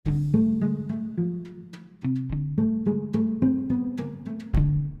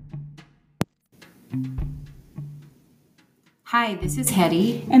Hi, this is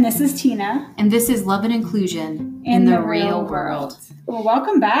Hetty. And this is Tina. And this is Love and Inclusion in the Real World. Well,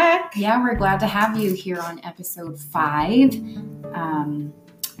 welcome back. Yeah, we're glad to have you here on episode 5.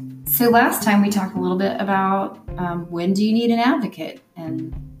 So last time we talked a little bit about when do you need an advocate?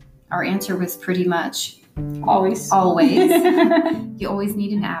 And our answer was pretty much Always. You always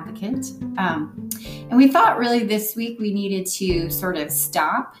need an advocate. And we thought really this week we needed to sort of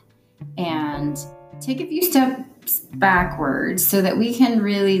stop and take a few steps backwards so that we can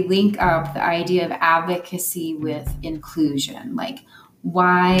really link up the idea of advocacy with inclusion. Like,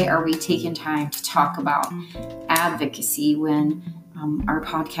 why are we taking time to talk about advocacy when our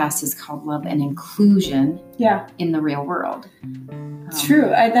podcast is called Love and Inclusion in the Real World? It's true.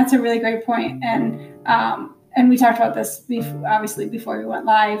 That's a really great point. And we talked about this obviously before we went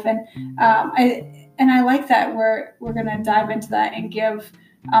live. And I like that we're going to dive into that and give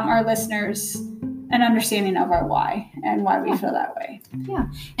our listeners an understanding of our why and why we feel that way. Yeah.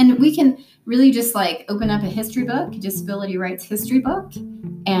 And we can really just open up a history book, Disability Rights history book,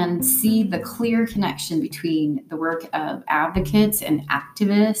 and see the clear connection between the work of advocates and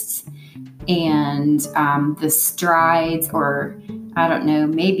activists and the strides, or I don't know,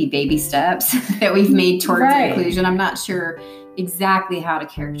 maybe baby steps that we've made towards inclusion. I'm not sure exactly how to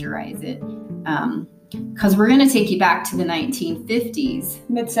characterize it. Because we're going to take you back to the 1950s.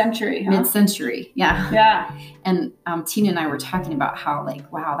 Mid-century, yeah. Yeah. And Tina and I were talking about how,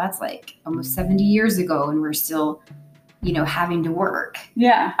 wow, that's almost 70 years ago, and we're still, having to work.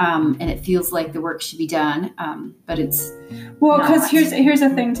 Yeah. And it feels like the work should be done, but it's because here's a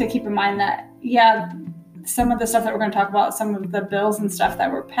thing to keep in mind that, some of the stuff that we're going to talk about, some of the bills and stuff that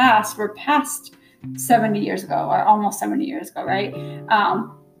were passed 70 years ago, or almost 70 years ago, right?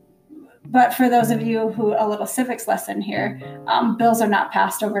 But for those of you who a little civics lesson here, bills are not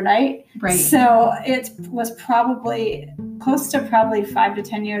passed overnight. Right. So it was probably close to 5 to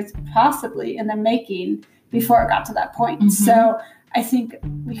 10 years possibly in the making before it got to that point. Mm-hmm. So I think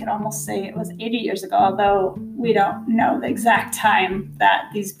we could almost say it was 80 years ago, although we don't know the exact time that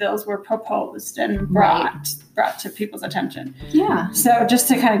these bills were proposed and brought to people's attention. Yeah. So just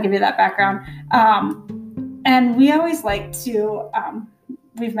to kind of give you that background. And we always like to...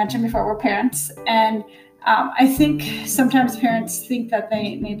 we've mentioned before, we're parents, and I think sometimes parents think that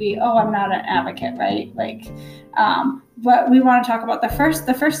they maybe, I'm not an advocate, right? But we want to talk about the first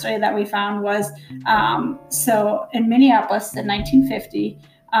study that we found was, so in Minneapolis in 1950,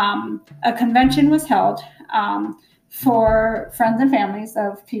 a convention was held for friends and families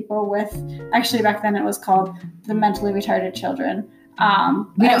of people with, actually back then it was called the mentally retarded children.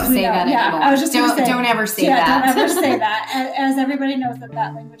 We don't say that anymore. I was just don't ever say that. Don't ever say that. As everybody knows that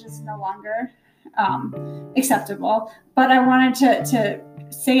language is no longer acceptable. But I wanted to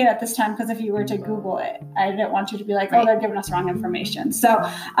say it at this time because if you were to Google it, I didn't want you to be like, they're giving us wrong information. So,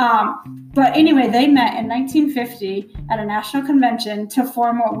 but anyway, they met in 1950 at a national convention to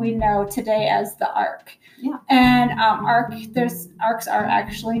form what we know today as the ARC. Yeah. And ARCs are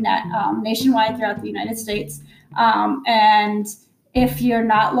actually nationwide throughout the United States. And if you're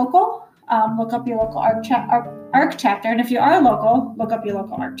not local, look up your local ARC chapter. And if you are local, look up your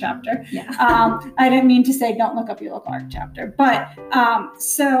local ARC chapter. Yeah. I didn't mean to say don't look up your local ARC chapter. But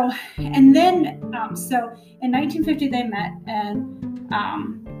so in 1950 they met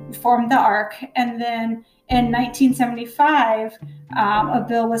and formed the ARC. And then in 1975, a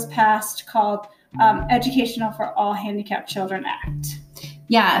bill was passed called Educational for All Handicapped Children Act.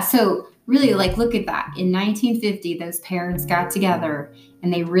 Yeah. So really, look at that. In 1950, those parents got together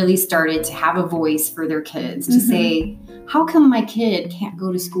and they really started to have a voice for their kids to say, how come my kid can't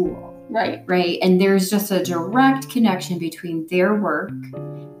go to school? Right. Right. And there's just a direct connection between their work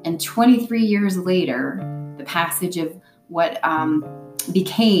and 23 years later, the passage of what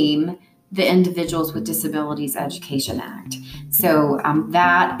became the Individuals with Disabilities Education Act. So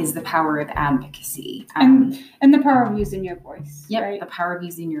that is the power of advocacy. And the power of using your voice. Yep, right? The power of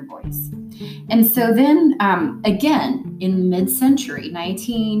using your voice. And so then, again, in mid-century,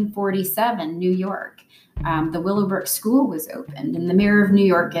 1947, New York, the Willowbrook School was opened. And the mayor of New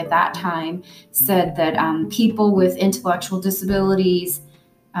York at that time said that people with intellectual disabilities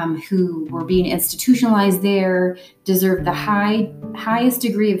who were being institutionalized there deserved the highest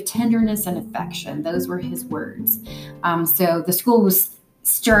degree of tenderness and affection. Those were his words. So the school was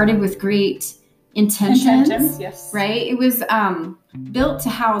started with great intentions, yes. Right? It was built to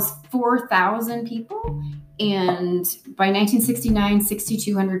house 4,000 people. And by 1969,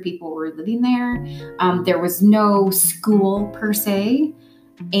 6,200 people were living there. There was no school per se.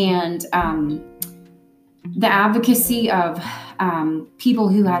 And the advocacy of people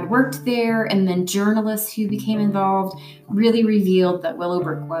who had worked there and then journalists who became involved really revealed that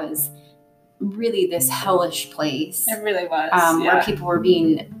Willowbrook was really this hellish place. It really was. Where people were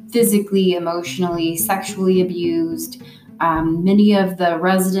being physically, emotionally, sexually abused. Many of the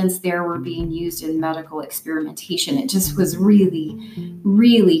residents there were being used in medical experimentation. It just was really,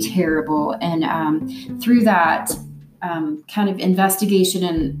 really terrible. And through that kind of investigation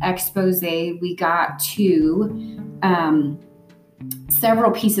and expose, we got to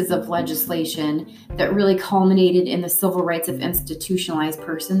several pieces of legislation that really culminated in the Civil Rights of Institutionalized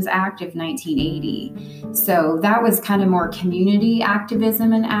Persons Act of 1980. So that was kind of more community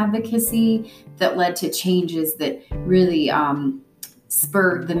activism and advocacy that led to changes that really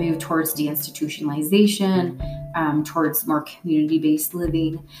spurred the move towards deinstitutionalization, towards more community-based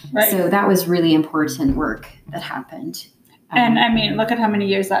living. Right. So that was really important work that happened. And I mean, look at how many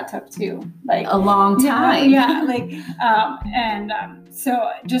years that took too. Like a long time. Yeah. So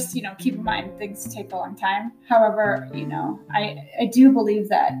just, keep in mind things take a long time. However, I do believe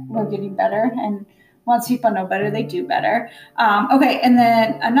that we're getting better, and once people know better, they do better. Okay. And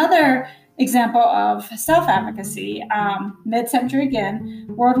then another example of self-advocacy, mid-century again,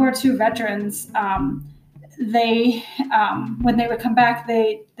 World War II veterans, they when they would come back,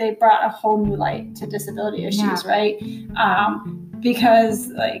 they brought a whole new light to disability issues, right? Because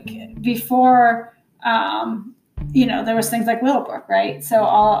like before, there was things like Willowbrook, right? So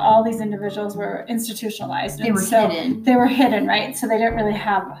all these individuals were institutionalized. They were hidden. They were hidden, right? So they didn't really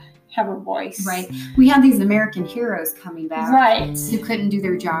have a voice. Right. We had these American heroes coming back. Right. Who couldn't do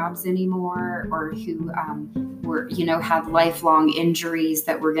their jobs anymore, or who were, had lifelong injuries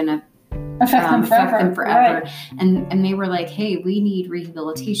that were going to affect them forever. Right. And they were like, hey, we need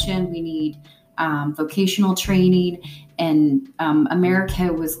rehabilitation. We need vocational training. And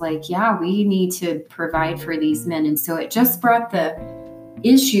America was like, yeah, we need to provide for these men. And so it just brought the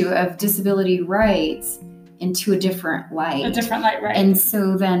issue of disability rights into a different light. Right. And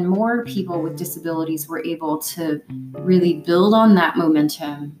so then more people with disabilities were able to really build on that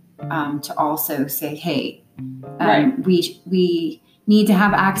momentum to also say, hey, we need to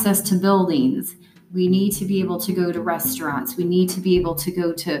have access to buildings. We need to be able to go to restaurants. We need to be able to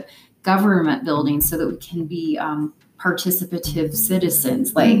go to government buildings so that we can be participative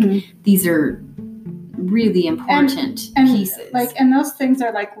citizens. Like these are really important pieces. And those things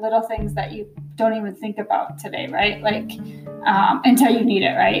are like little things that you don't even think about today, right? Like until you need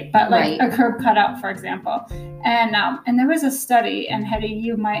it, right? But like a curb cutout, for example. And there was a study, and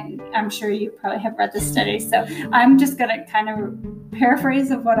Hetty, I'm sure you probably have read this study, so I'm just gonna kind of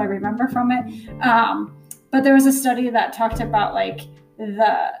paraphrase of what I remember from it. But there was a study that talked about like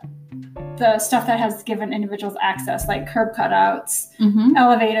the stuff that has given individuals access, like curb cutouts,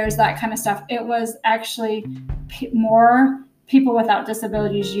 elevators, that kind of stuff. It was actually more people without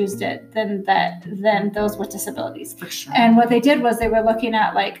disabilities used it than those with disabilities. For sure. And what they did was they were looking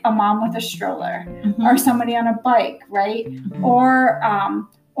at like a mom with a stroller or somebody on a bike, right?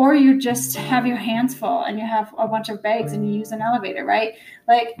 Or you just have your hands full and you have a bunch of bags and you use an elevator, right?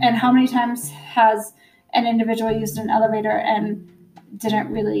 Like, and how many times has an individual used an elevator and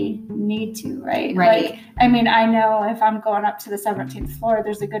didn't really need to, right? Right. Like, I mean, I know if I'm going up to the 17th floor,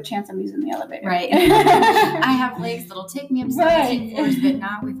 there's a good chance I'm using the elevator. Right. I have legs that'll take me up 17 floors, but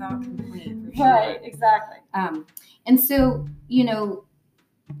not without complaint. For sure. Right, exactly. And so,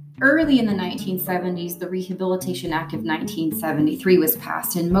 early in the 1970s, the Rehabilitation Act of 1973 was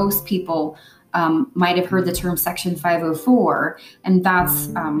passed, and most people might have heard the term Section 504, and that's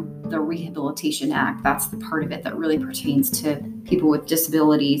the Rehabilitation Act. That's the part of it that really pertains to people with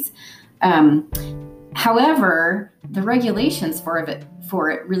disabilities. However, the regulations for it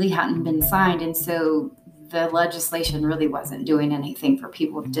really hadn't been signed, and so the legislation really wasn't doing anything for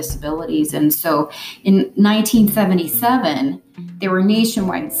people with disabilities. And so in 1977, there were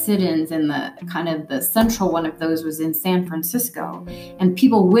nationwide sit-ins, and the central one of those was in San Francisco. And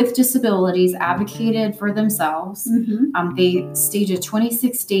people with disabilities advocated for themselves. They staged a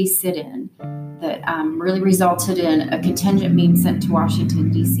 26-day sit-in that really resulted in a contingent being sent to Washington,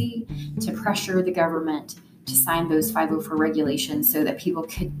 D.C. to pressure the government to sign those 504 regulations so that people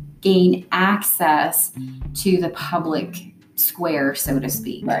could gain access to the public square, so to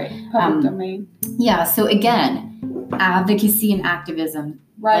speak. Right. Public domain. Yeah. So again, advocacy and activism.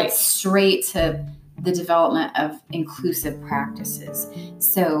 Right. Straight to the development of inclusive practices.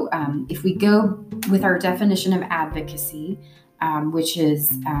 So if we go with our definition of advocacy, which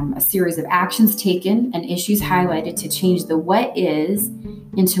is a series of actions taken and issues highlighted to change the what is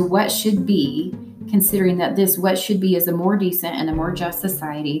into what should be, considering that this what should be is a more decent and a more just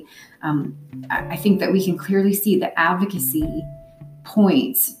society. I think that we can clearly see that advocacy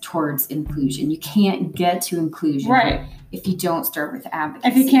points towards inclusion. You can't get to inclusion Right. if you don't start with advocacy.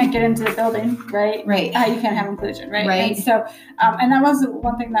 If you can't get into the building, right? Right. You can't have inclusion, right? Right. And so, and that was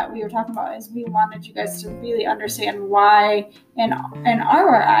one thing that we were talking about, is we wanted you guys to really understand why, in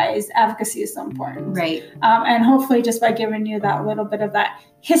our eyes, advocacy is so important. Right. And hopefully, just by giving you that little bit of that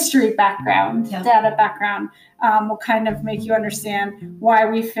history background, data background, will kind of make you understand why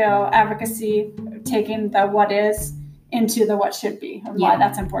we feel advocacy, taking the what is into the what should be, and why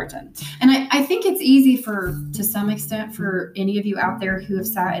that's important. And I think it's easy to some extent, for any of you out there who have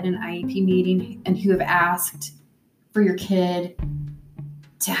sat in an IEP meeting and who have asked for your kid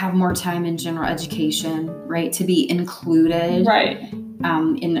to have more time in general education, right? To be included, right?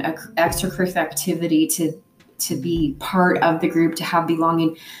 In an extracurricular activity, to be part of the group, to have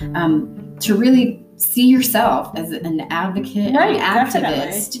belonging, to really see yourself as an advocate, right, an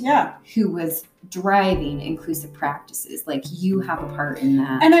activist, who was driving inclusive practices. Like, you have a part in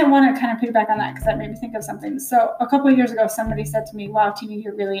that. And I want to kind of piggyback on that, because that made me think of something. So a couple of years ago, somebody said to me, "Wow, Tina,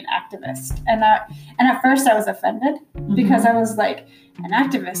 you're really an activist." And at first I was offended, because I was like, an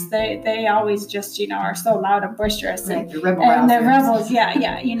activist, they always just, are so loud and boisterous, right, and the rebel and rousers. the rebels,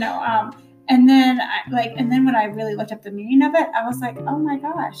 and then when I really looked up the meaning of it, I was like, oh my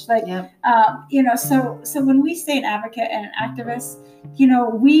gosh, like, so when we say an advocate and an activist,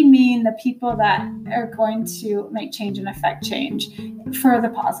 we mean the people that are going to make change and affect change for the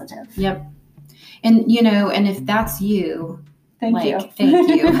positive. Yep. And, and if that's you, Thank you.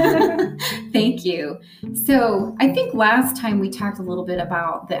 Thank you. So I think last time we talked a little bit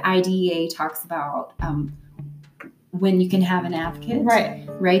about the IDEA talks about, when you can have an advocate, right?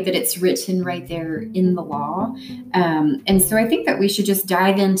 That it's written right there in the law. And so I think that we should just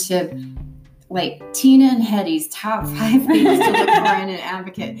dive into, like, Tina and Hetty's top 5 things to look for in an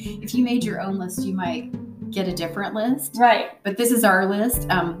advocate. If you made your own list, you might get a different list. Right. But this is our list.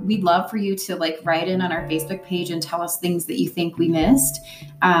 We'd love for you to write in on our Facebook page and tell us things that you think we missed.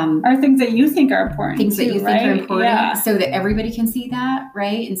 Or things that you think are important. Things that you think are important, so that everybody can see that,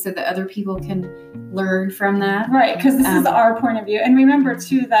 right? And so that other people can learn from that. Right, because this is our point of view. And remember,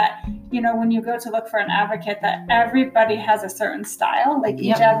 too, that, when you go to look for an advocate, that everybody has a certain style. Like,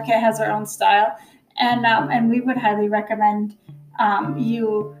 each advocate has their own style. And we would highly recommend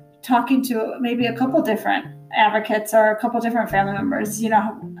you talking to maybe a couple different advocates or a couple different family members.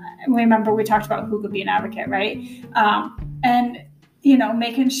 Remember we talked about who could be an advocate, right? And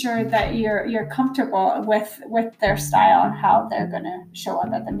making sure that you're comfortable with their style and how they're going to show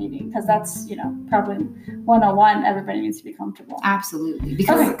up at the meeting, because that's probably 101. Everybody needs to be comfortable. Absolutely,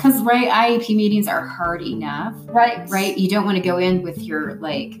 because right, IEP meetings are hard enough, right? You don't want to go in with your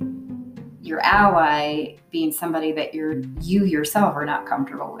ally being somebody that you yourself are not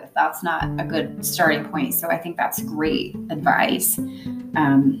comfortable with. That's not a good starting point. So I think that's great advice.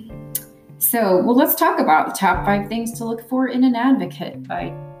 Let's talk about the top 5 things to look for in an advocate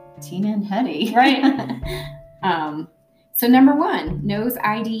by Tina and Hetty. Right. So number 1, knows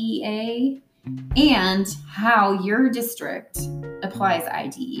IDEA and how your district applies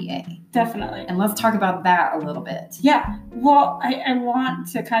IDEA. Definitely. And let's talk about that a little bit. Yeah. Well, I want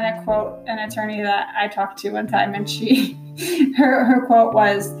to kind of quote an attorney that I talked to one time, and her quote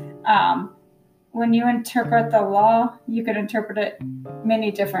was, when you interpret the law, you can interpret it many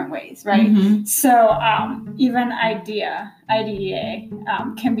different ways, right? Mm-hmm. So even IDEA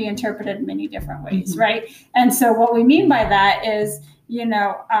can be interpreted many different ways, right? And so what we mean by that is,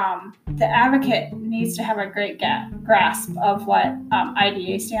 the advocate needs to have a great grasp of what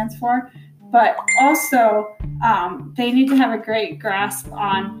IDEA stands for, but also they need to have a great grasp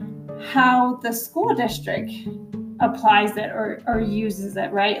on how the school district applies it or uses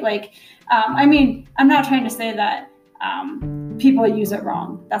it, right? Like, I'm not trying to say that people use it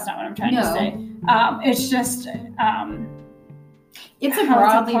wrong. That's not what I'm trying to say. It's just it's a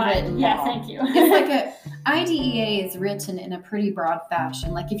broadly written law. Yeah, thank you. It's like IDEA is written in a pretty broad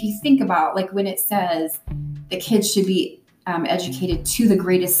fashion. Like, if you think about, when it says the kids should be educated to the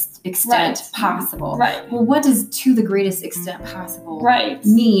greatest extent possible. Right. Well, what does to the greatest extent possible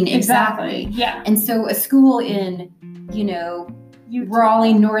mean exactly? Yeah. And so a school in,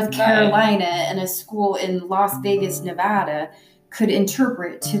 Raleigh, North Carolina, and a school in Las Vegas, Nevada could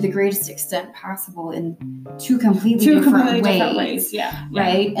interpret to the greatest extent possible in two completely different ways. Yeah.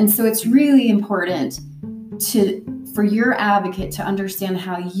 Right. And so it's really important for your advocate to understand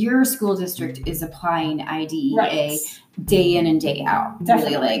how your school district is applying IDEA day in and day out.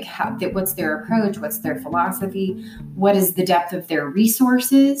 Definitely. Really, what's their approach? What's their philosophy? What is the depth of their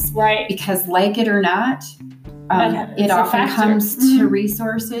resources? Right. Because, like it or not, it often comes to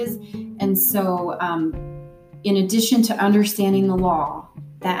resources. And so in addition to understanding the law,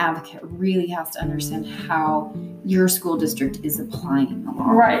 that advocate really has to understand how your school district is applying the law.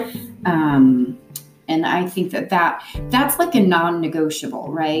 Right. And I think that's like a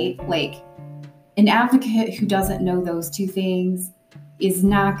non-negotiable, right? Like an advocate who doesn't know those two things is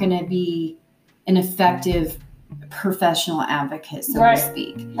not going to be an effective professional advocate, so to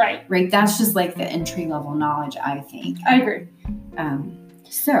speak. Right. That's just like the entry level knowledge, I think. I agree.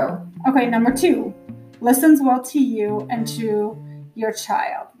 Okay, number 2, listens well to you and to your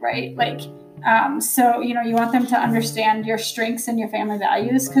child, right? Like, so, you want them to understand your strengths and your family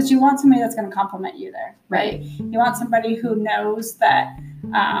values, because you want somebody that's going to compliment you there, right? You want somebody who knows that,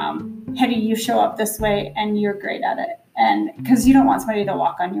 Hetty, you show up this way and you're great at it. And because you don't want somebody to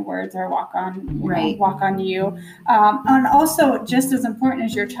walk on your words or walk on you. And also, just as important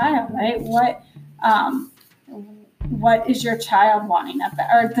as your child, right? What is your child wanting at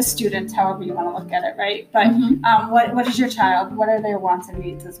or the student, however you want to look at it, right? But what is your child? What are their wants and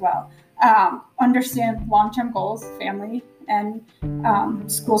needs as well? Understand long-term goals, family and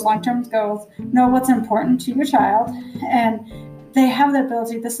school's long-term goals. Know what's important to your child, and they have the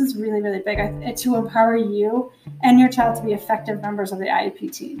ability, this is really, really big, to empower you and your child to be effective members of the IEP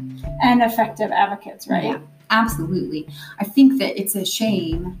team and effective advocates, right? Yeah, absolutely. I think that it's a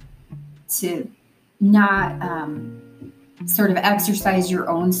shame to not sort of exercise your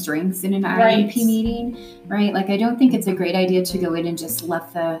own strengths in an IEP meeting, right? Like, I don't think it's a great idea to go in and just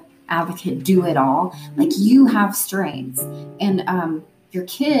let the advocate do it all. Like, you have strengths, and your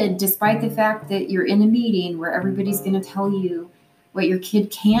kid, despite the fact that you're in a meeting where everybody's going to tell you what your kid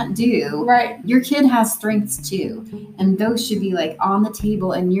can't do, your kid has strengths too, and those should be like on the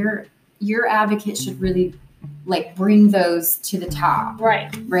table, and your advocate should really like bring those to the top,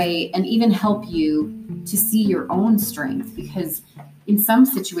 right, and even help you to see your own strengths, because in some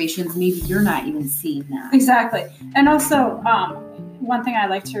situations maybe you're not even seeing that. Exactly. And also, one thing I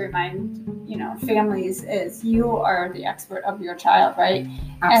like to remind families is you are the expert of your child, right?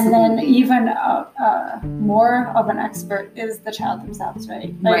 Absolutely. And then even more of an expert is the child themselves,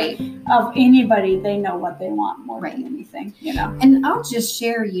 right? Like, of anybody, they know what they want more than anything, And I'll just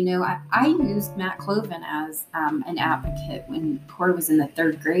share, I used Matt Cloven as an advocate when Cora was in the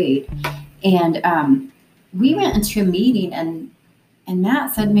 3rd grade, and we went into a meeting, and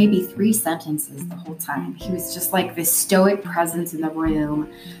Matt said maybe 3 sentences the whole time. He was just like this stoic presence in the room.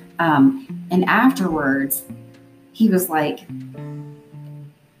 And afterwards, he was like,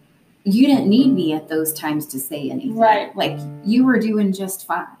 you didn't need me at those times to say anything. Right. Like, you were doing just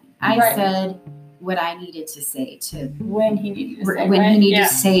fine. I said what I needed to say when he needed to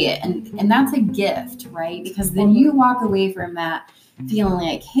say it. And that's a gift, right? Because then you walk away from that feeling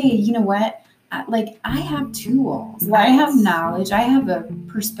like, hey, you know what? I have tools. I have knowledge. I have a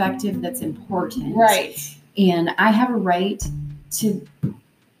perspective that's important. Right. And I have a right to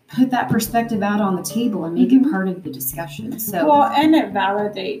put that perspective out on the table and make it part of the discussion. So, well, and it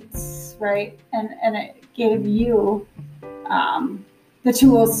validates, right? And it gave you the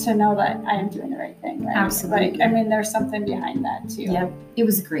tools to know that I am doing the right thing, right? Absolutely. There's something behind that too. Yep. It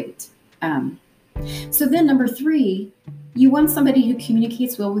was great. So then number 3, you want somebody who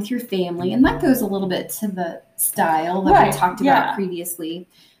communicates well with your family, and that goes a little bit to the style that we talked about previously,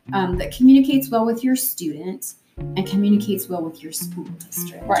 that communicates well with your student and communicates well with your school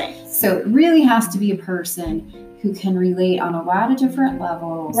district. Right. So it really has to be a person who can relate on a lot of different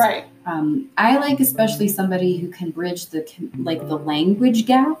levels. Right. I like especially somebody who can bridge the language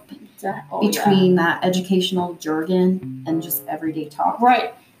gap between that educational jargon and just everyday talk.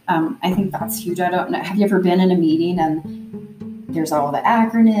 Right. I think that's huge. I don't know. Have you ever been in a meeting and there's all the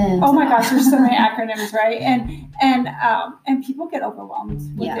acronyms? Oh my gosh, there's so many acronyms, right? And people get overwhelmed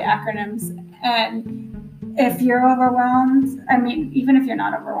with the acronyms. And if you're overwhelmed, even if you're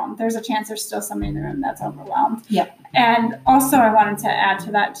not overwhelmed, there's a chance there's still somebody in the room that's overwhelmed. Yep. And also, I wanted to add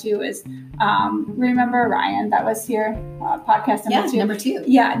to that too is, remember Ryan that was here, podcast number 2.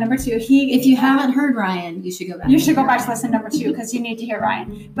 Yeah, number 2. If you haven't heard Ryan, you should go back. You should go back to listen to number 2 because you need to hear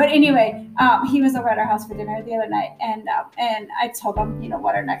Ryan. But anyway, he was over at our house for dinner the other night, and I told him,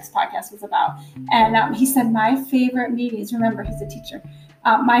 what our next podcast was about, and he said my favorite meetings. Remember, he's a teacher.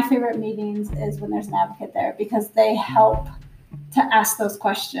 My favorite meetings is when there's an advocate there, because they help to ask those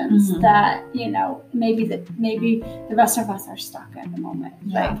questions that, maybe the rest of us are stuck at the moment.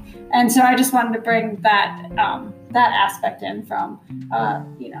 Yeah. And so I just wanted to bring that aspect in from,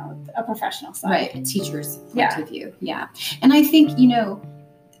 a professional side. Right. A teacher's point of view. Yeah. And I think,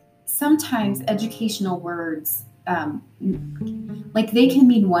 sometimes educational words, they can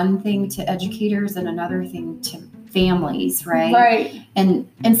mean one thing to educators and another thing to families, right? Right.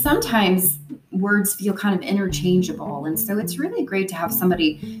 And sometimes words feel kind of interchangeable. And so it's really great to have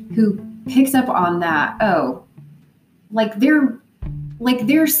somebody who picks up on that. Oh, like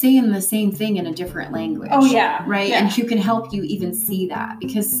they're saying the same thing in a different language. Oh, yeah. Right. Yeah. And who can help you even see that,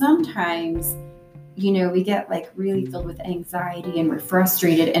 because sometimes, we get like really filled with anxiety and we're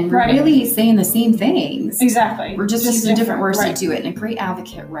frustrated and we're really saying the same things. Exactly. We're just using different words to do it. And a great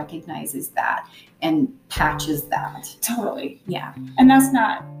advocate recognizes that and patches that. Totally. Yeah. And that's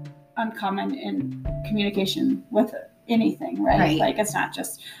not uncommon in communication with anything, right? Like it's not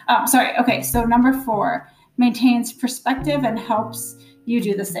just, Okay. So number 4, maintains perspective and helps you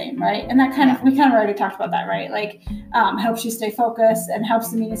do the same, right? And that we kind of already talked about that, right? Like helps you stay focused and helps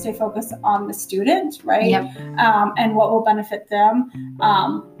the meeting stay focused on the student, right? Yep. And what will benefit them.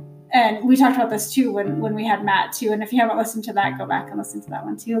 And we talked about this too when we had Matt too. And if you haven't listened to that, go back and listen to that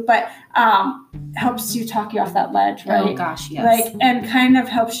one too. But helps you talk you off that ledge, right? Oh gosh, yes. Like, and kind of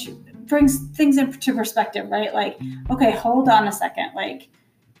helps you, brings things into perspective, right? Like, okay, hold on a second. Like,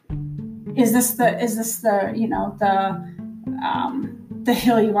 is this the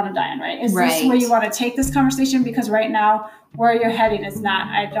hill you want to die on, right? Is this where you want to take this conversation? Because right now where you're heading is not,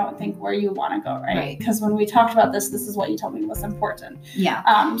 I don't think, where you want to go, right? Because when we talked about this is what you told me was important.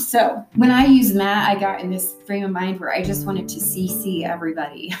 Yeah. So when I used Matt, I got in this frame of mind where I just wanted to CC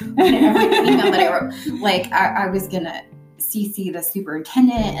everybody. Every email that I wrote, like I was going to CC the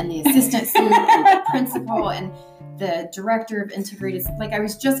superintendent and the assistant and the principal and the director of integrated, like I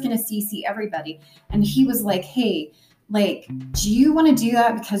was just going to CC everybody. And he was like, hey, like, do you want to do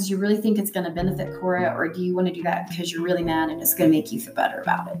that because you really think it's going to benefit Cora, or do you want to do that because you're really mad and it's going to make you feel better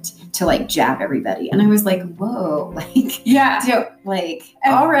about it, to like jab everybody? And I was like, whoa, like,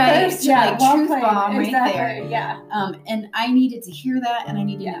 all right, like truth bomb right there. Yeah. And I needed to hear that, and I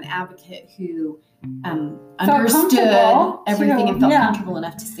needed an advocate who understood everything and felt comfortable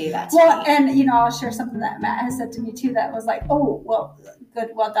enough to say that to me. And I'll share something that Matt has said to me too that was like, oh, well,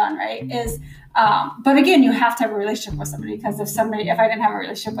 good, well done, right? Is but again, you have to have a relationship with somebody, because if I didn't have a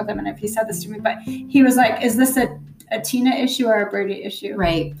relationship with him, and if he said this to me, but he was like, is this a Tina issue or a Brady issue?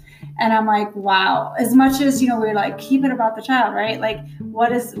 Right. And I'm like, wow, as much as, we're like, keep it about the child, right? Like,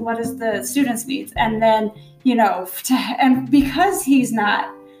 what is the student's needs? And then, and because he's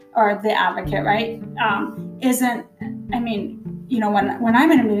not, or the advocate, right, isn't, I mean, when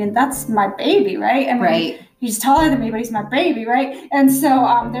I'm in a meeting, that's my baby, right? I mean, he's taller than me, but he's my baby, right? And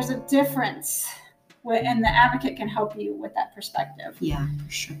so there's a difference, and the advocate can help you with that perspective. Yeah,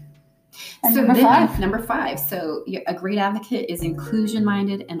 for sure. And so number 5. So a great advocate is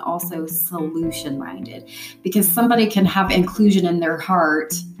inclusion-minded and also solution-minded, because somebody can have inclusion in their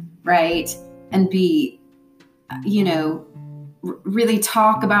heart, right, and be, really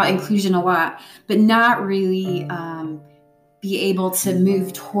talk about inclusion a lot, but not really be able to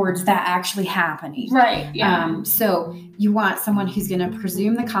move towards that actually happening. Right. Yeah. So you want someone who's going to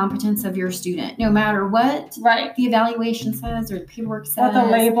presume the competence of your student, no matter what the evaluation says or the paperwork says. What the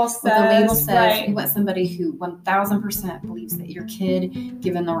label says. Right. You want somebody who 1000% believes that your kid,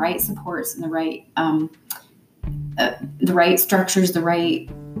 given the right supports and the right structures,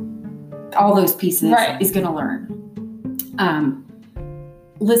 all those pieces, is going to learn.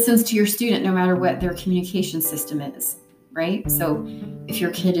 Listens to your student no matter what their communication system is, right? So if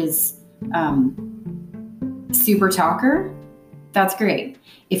your kid is super talker, that's great.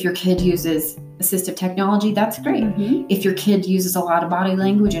 If your kid uses assistive technology, that's great. Mm-hmm. If your kid uses a lot of body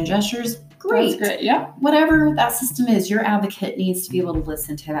language and gestures, great. That's great, yeah. Whatever that system is, your advocate needs to be able to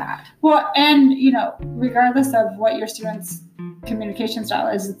listen to that. Well, and, regardless of what your students' communication style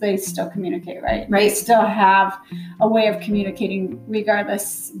is, they still communicate, right? They still have a way of communicating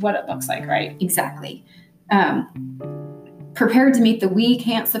regardless what it looks like, right? Exactly. Prepared to meet the "we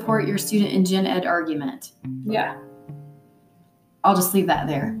can't support your student in gen ed" argument. Yeah. I'll just leave that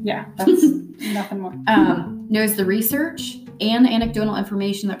there. Yeah, that's nothing more. Knows the research and anecdotal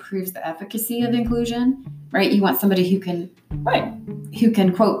information that proves the efficacy of inclusion, right? You want somebody who can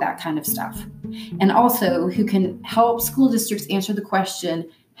quote that kind of stuff. And also who can help school districts answer the question,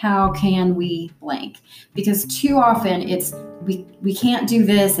 how can we blank? Because too often it's, we can't do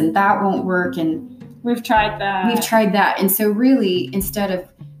this and that won't work, and we've tried that. And so really, instead of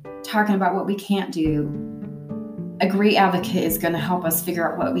talking about what we can't do, a great advocate is going to help us figure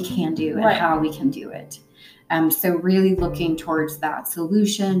out what we can do and how we can do it. So really looking towards that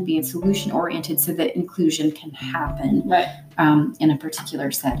solution, being solution-oriented so that inclusion can happen in a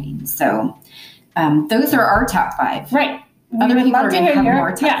particular setting. So those are our top 5. Right. Other people are going to have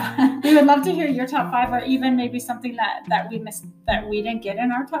more top. Yeah, we would love to hear your top 5, or even maybe something that we missed that we didn't get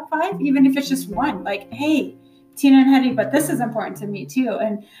in our top 5, even if it's just one. Like, hey, Tina and Hetty, but this is important to me too.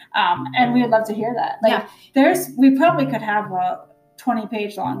 And we would love to hear that. Like we probably could have a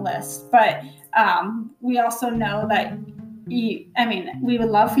 20-page long list, but we also know that we would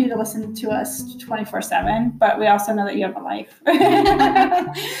love for you to listen to us 24/7, but we also know that you have a life. We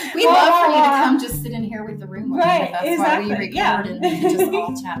love for you to come just sit in here with the room. Right. That's exactly. why we record and we can just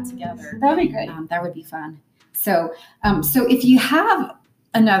all chat together. That'd be great. That would be fun. So if you have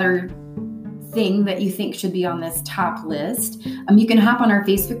another thing that you think should be on this top list, you can hop on our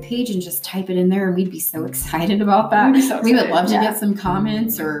Facebook page and just type it in there, and we'd be so excited about that. We would love to get some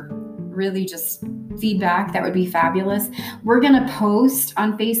comments or really just feedback. That would be fabulous. We're going to post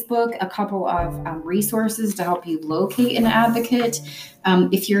on Facebook a couple of resources to help you locate an advocate.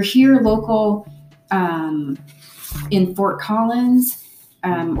 If you're here local in Fort Collins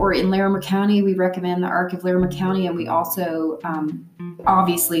or in Larimer County, we recommend the Arc of Larimer County, and we also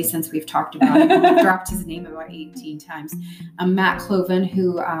obviously, since we've talked about it, we've dropped his name about 18 times. Matt Cloven,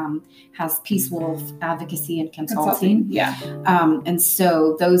 who has Peace Wolf Advocacy and Consulting. Yeah. And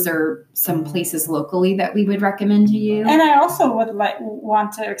so those are some places locally that we would recommend to you. And I also would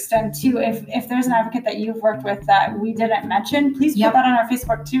want to extend too, if there's an advocate that you've worked with that we didn't mention, please put that on our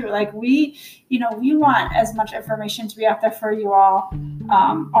Facebook too. Like we want as much information to be out there for you all,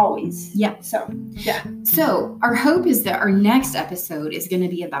 always. Yeah. So our hope is that our next episode is going to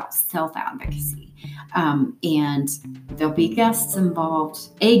be about self-advocacy. And there'll be guests involved,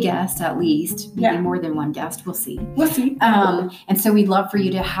 a guest at least, maybe more than one guest. We'll see. And so we'd love for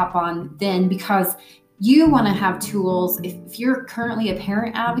you to hop on then, because you want to have tools. If you're currently a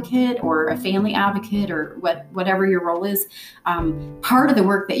parent advocate or a family advocate or whatever your role is, part of the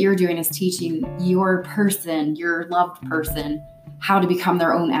work that you're doing is teaching your loved person, how to become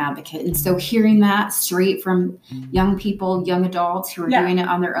their own advocate. And so hearing that straight from young people, young adults who are doing it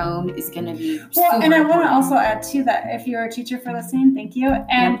on their own is going to be and I want to also add too that if you're a teacher for listening, thank you.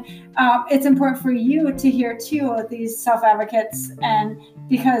 And it's important for you to hear too these self-advocates, and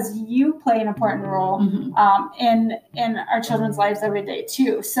because you play an important role in our children's lives every day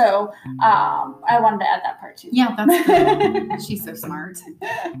too. So I wanted to add that part too. Yeah, that's good. She's so smart.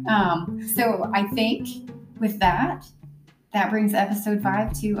 So I think with that brings episode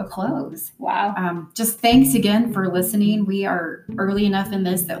 5 to a close. Wow. Just thanks again for listening. We are early enough in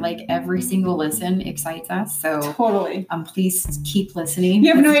this that like every single listen excites us. So totally. Please keep listening.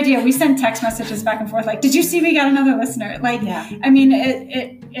 You have no idea. We send text messages back and forth like, did you see we got another listener? Like, I mean,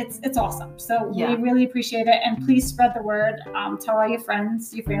 it's awesome. So we really appreciate it. And please spread the word. Tell all your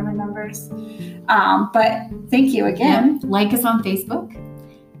friends, your family members. But thank you again. Like us on Facebook.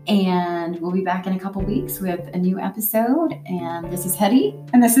 And we'll be back in a couple weeks with a new episode. And this is Hetty.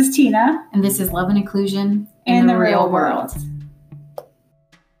 And this is Tina. And this is Love and Inclusion in the Real World.